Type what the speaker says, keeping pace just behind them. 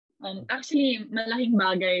Actually, malaking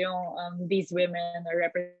bagay yung these women are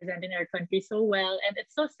representing our country so well. And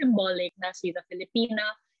it's so symbolic na she's a Filipina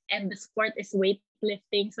and the sport is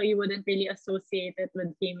weightlifting. So you wouldn't really associate it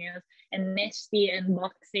with females and Nesthy and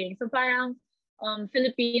boxing. So parang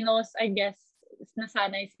Filipinos, I guess,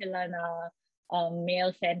 nasanay sila na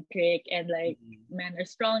male-centric and like men are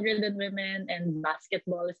stronger than women and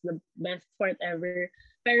basketball is the best sport ever.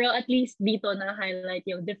 Pero at least dito na-highlight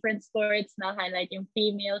yung different sports, na-highlight yung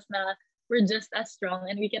females na we're just as strong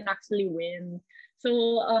and we can actually win.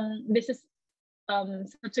 So this is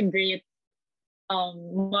such a great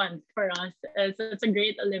month for us. So it's a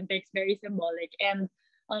great Olympics, very symbolic. And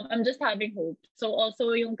I'm just having hope. So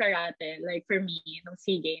also yung karate, like for me, no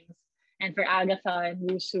SEA Games, and for Agatha and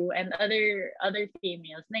Wushu and other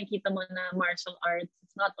females, nakikita mo na martial arts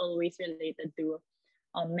is not always related to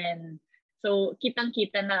men. So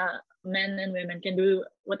kitang-kita na men and women can do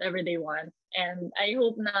whatever they want. And I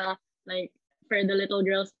hope na like for the little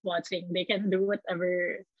girls watching, they can do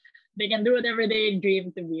whatever they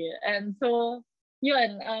dream to be. And so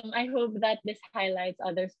yun, I hope that this highlights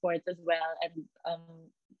other sports as well and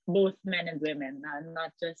both men and women,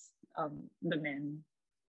 not just the men.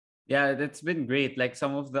 Yeah, that's been great. Like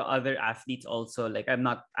some of the other athletes also, like I'm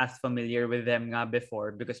not as familiar with them nga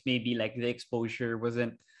before because maybe like the exposure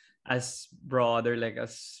wasn't as broad or like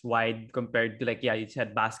as wide compared to like, yeah, you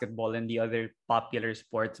said basketball and the other popular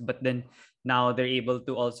sports, but then now they're able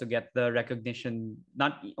to also get the recognition,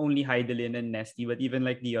 not only Hidilyn and Nesthy, but even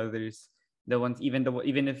like the others, the ones, even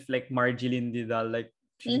if like Marjeline Didal, like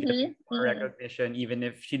she's getting more recognition even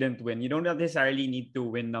if she didn't win. You don't necessarily need to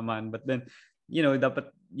win naman, but then dapat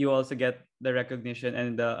you also get the recognition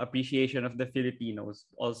and the appreciation of the Filipinos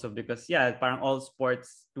also because yeah, parang all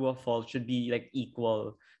sports to a fault should be like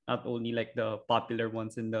equal, not only like the popular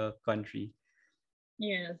ones in the country.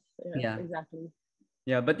 Yes, Yeah. exactly.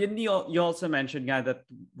 Yeah, but you also mentioned that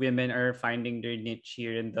women are finding their niche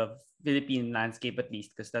here in the Philippine landscape at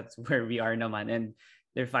least because that's where we are naman, and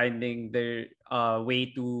they're finding their way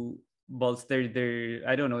to bolster their,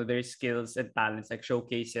 I don't know, their skills and talents, like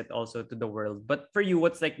showcase it also to the world. But for you,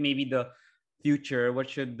 what's like maybe the future? What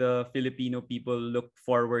should the Filipino people look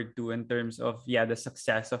forward to in terms of the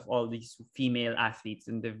success of all these female athletes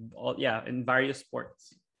in in various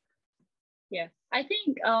sports? Yeah, I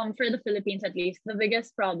think for the Philippines at least, the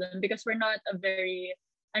biggest problem because we're not a very,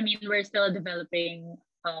 I mean, we're still a developing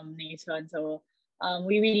nation, so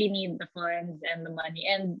we really need the funds and the money.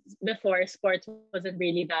 And before, sports wasn't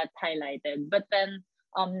really that highlighted, but then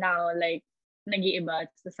now like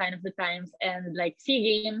nag-iiba, it's the sign of the times, and like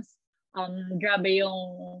SEA Games, grabe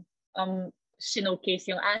yung showcase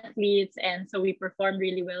yung athletes, and so we performed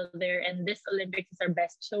really well there. And this Olympics is our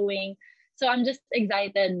best showing. So I'm just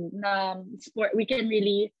excited na we can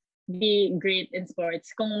really be great in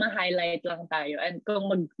sports kung ma-highlight lang tayo and kung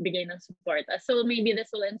magbigay ng support. So maybe this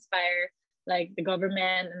will inspire like the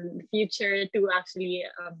government in the future to actually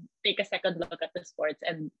take a second look at the sports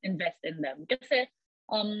and invest in them. Kasi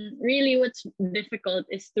really what's difficult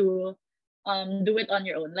is to do it on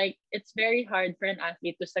your own. Like it's very hard for an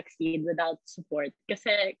athlete to succeed without support.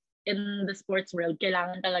 Kasi in the sports world,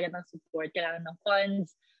 kailangan talaga ng support, kailangan ng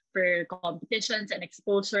funds for competitions and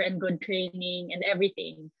exposure and good training and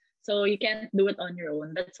everything. So you can't do it on your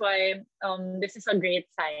own. That's why this is a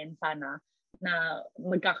great sign sana na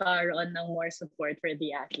magkakaroon ng more support for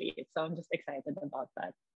the athletes. So I'm just excited about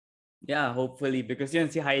that. Yeah, hopefully, because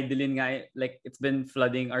si Hidilyn nga, like it's been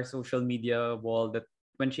flooding our social media wall that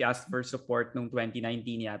when she asked for support noong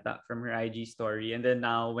 2019 yata from her IG story, and then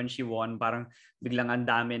now when she won, parang biglang ang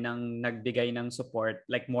dami nang nagbigay ng support,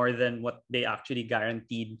 like more than what they actually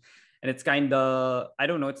guaranteed. And it's kind of, I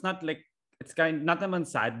don't know, it's not naman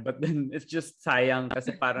sad, but then it's just sayang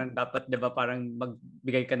kasi parang dapat 'di ba parang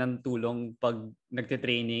magbigay ka ng tulong pag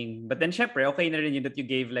nagte-training. But then syempre okay na rin yun that you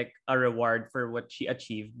gave like a reward for what she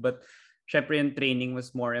achieved, but syempre yung training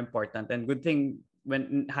was more important. And good thing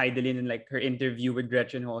when Hidilyn in like her interview with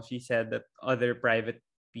Gretchen Hall, she said that other private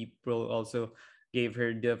people also gave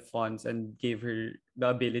her the funds and gave her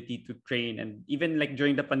the ability to train. And even like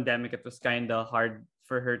during the pandemic, it was kind of hard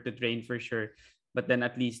for her to train for sure. But then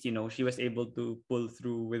at least, she was able to pull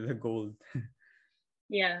through with the gold.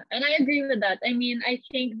 Yeah, and I agree with that. I mean, I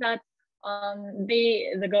think that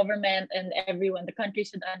the government and everyone, the country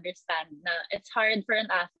should understand that it's hard for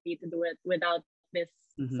an athlete to do it without this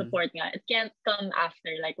support nga. It can't come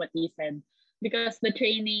after, like what you said, because the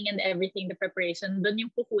training and everything, the preparation, dun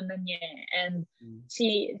yung puhunan niya. And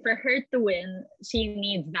for her to win, she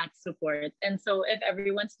needs that support. And so if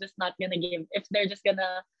everyone's just not gonna give, if they're just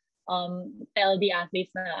gonna tell the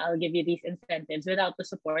athletes na I'll give you these incentives without the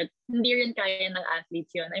support, hindi rin kaya ng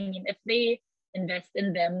athletes yun. I mean, if they invest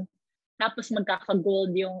in them, tapos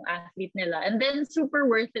magkaka-gold yung athlete nila, and then super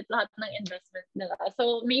worth it lahat ng investment nila.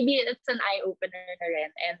 So maybe it's an eye-opener na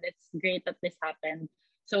rin, and it's great that this happened.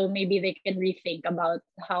 So maybe they can rethink about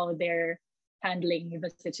how they're handling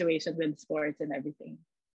the situation with sports and everything.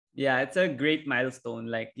 Yeah, it's a great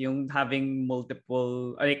milestone. Like yung having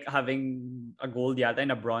multiple, like having a gold yata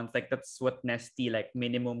and a bronze. Like that's what Nesthy, like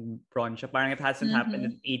minimum bronze siya. Parang it hasn't happened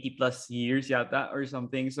in 80 plus years yata or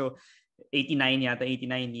something. So 89 yata,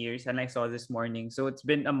 89 years. And I saw this morning. So it's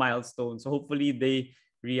been a milestone. So hopefully they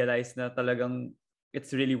realize na talagang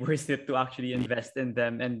it's really worth it to actually invest in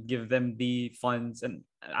them and give them the funds and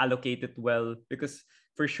allocate it well. Because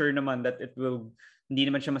for sure naman that it will hindi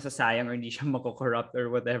naman siya masasayang or hindi siya mako-corrupt or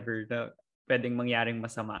whatever na pwedeng mangyaring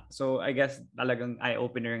masama. So I guess talagang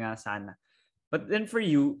eye-opener nga sana. But then for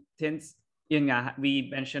you, since yun nga, we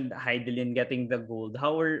mentioned Hidilyn getting the gold,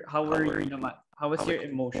 how were you naman, how was your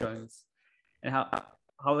emotions and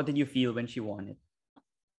how did you feel when she won it?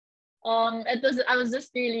 I was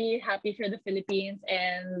just really happy for the Philippines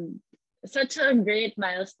and such a great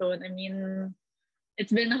milestone. I mean,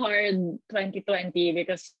 it's been a hard 2020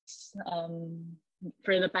 because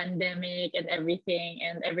for the pandemic and everything,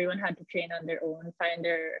 and everyone had to train on their own, find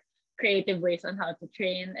their creative ways on how to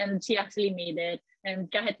train, and she actually made it. And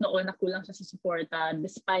kahit noon nakulang siya sa suporta,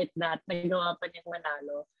 despite that, nagawa pa niyang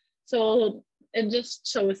manalo. So it just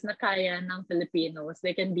shows na kaya ng Filipinos.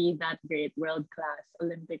 They can be that great, world-class,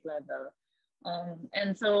 Olympic level.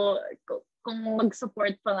 And so kung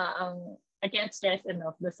mag-support pa nga I can't stress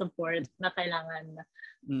enough the support na kailangan.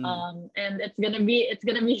 And it's gonna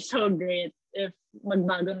be so great if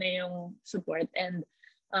magbago na yung support, and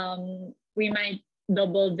we might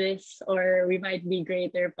double this or we might be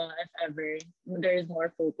greater pa if ever there's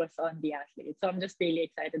more focus on the athletes. So I'm just really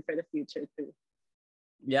excited for the future too.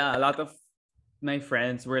 Yeah, a lot of my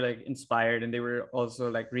friends were like inspired and they were also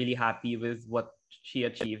like really happy with what she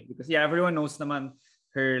achieved, because yeah, everyone knows naman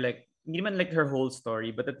her, like hindi naman like her whole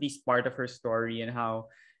story, but at least part of her story and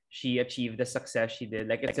how she achieved the success she did.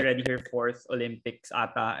 Like it's already her fourth Olympics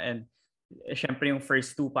ata, and syempre yung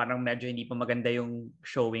first two parang medyo hindi pa maganda yung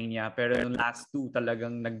showing niya, pero yung last two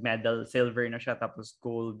talagang nag-medal, silver na siya tapos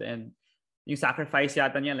gold. And yung sacrifice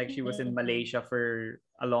yata niya, like she was in Malaysia for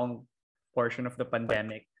a long portion of the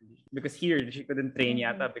pandemic because here she couldn't train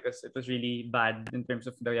yata because it was really bad in terms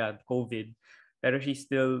of the COVID. Pero she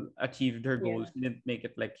still achieved her goals. She didn't make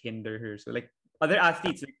it like hinder her. So like other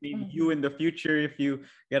athletes, like maybe you in the future, if you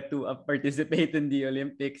get to participate in the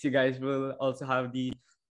Olympics, you guys will also have the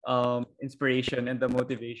inspiration and the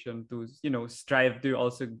motivation to strive to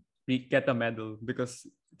also get a medal, because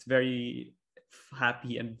it's very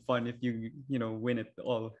happy and fun if you win it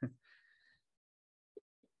all.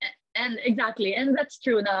 And exactly, and that's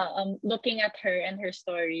true now. Looking at her and her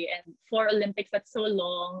story, and 4 Olympics, that's so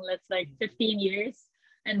long. That's like 15 years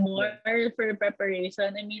and more for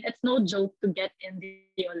preparation. I mean, it's no joke to get in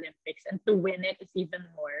the Olympics, and to win it is even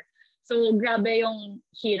more. So grabe yung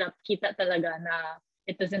hirap, kita talaga na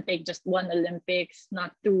it doesn't take just 1 Olympics,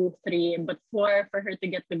 not 2, 3, but 4 for her to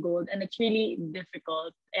get the gold, and it's really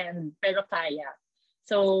difficult, and pero kaya.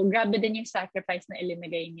 So, grabe din yung sacrifice na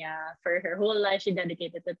ilinagay niya for her whole life. She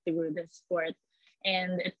dedicated it to the sport,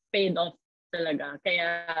 and it paid off talaga.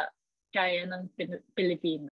 Kaya, kaya ng Pilipino.